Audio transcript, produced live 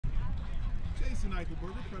Jason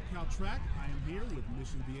Eichelberger of PrepCalTrack. I am here with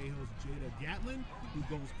Mission Viejo's Jada Gatlin, who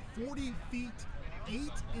goes 40 feet 8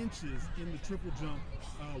 inches in the triple jump,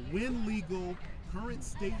 win legal, current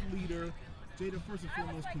state leader. Jada, first and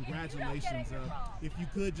foremost, congratulations. If you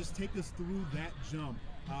could just take us through that jump.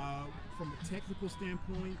 From a technical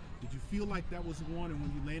standpoint, did you feel like that was one, and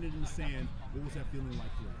when you landed in the sand, what was that feeling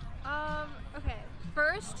like for you? Okay,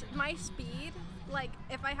 first, my speed, like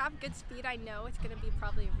if I have good speed, I know it's going to be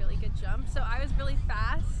probably a really good jump. So I was really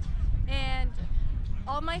fast, and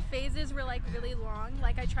all my phases were like really long.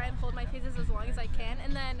 Like I try and hold my phases as long as I can,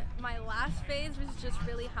 and then my last phase was just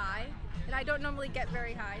really high, and I don't normally get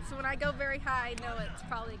very high. So when I go very high, I know it's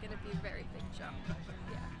probably going to be a very big jump.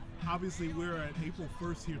 Yeah. Obviously, we're at April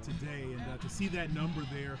 1st here today, and to see that number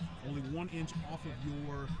there, only 1 inch off of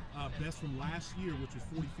your best from last year, which was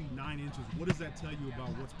 40 feet 9 inches, what does that tell you about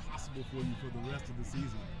what's possible for you for the rest of the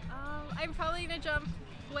season? I'm probably going to jump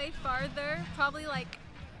way farther, probably like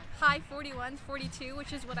high 41s, 42,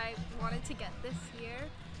 which is what I wanted to get this year.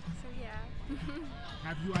 So yeah.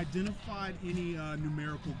 Have you identified any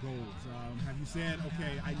numerical goals? Have you said,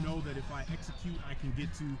 okay, I know that if I execute, I can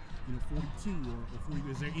get to 42 or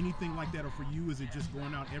 40? Is there anything like that, or for you, is it just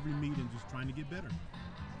going out every meet and just trying to get better?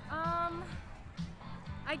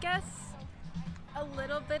 I guess a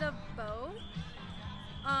little bit of both.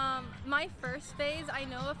 My first phase, I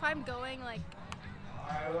know if I'm going like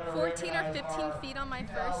 14 or 15 feet on my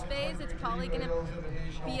first phase, it's probably going to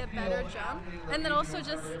be a better jump. And then also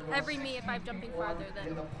just every meet, if I'm jumping farther,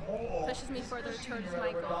 then pushes me further towards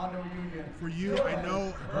my goal. For you, I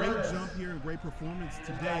know great jump here and great performance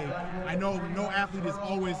today. I know no athlete is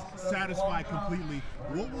always satisfied completely.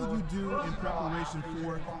 What will you do in preparation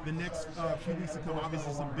for the next few weeks to come?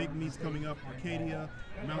 Obviously some big meets coming up, Arcadia,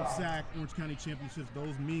 Mount Sac, Orange County Championships,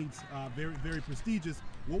 those meets, very, very prestigious.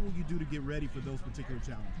 What will you do to get ready for those particular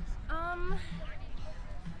challenges?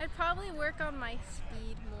 I'd probably work on my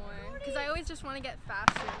speed more, because I always just want to get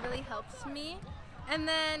faster. It really helps me. And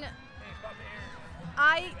then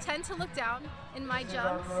I tend to look down in my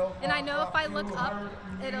jumps, and I know if I look up,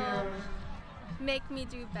 it'll make me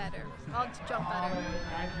do better. I'll jump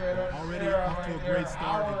better. Already off to a great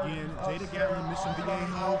start again. Jada Gatlin, Mission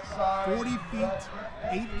Viejo, 40 feet,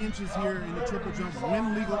 8 inches here in the triple jump.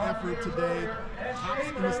 Win legal effort today. Tops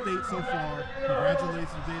in the state so far. Congratulations,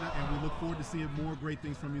 Jada, and we look forward to seeing more great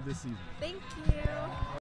things from you this season. Thank you.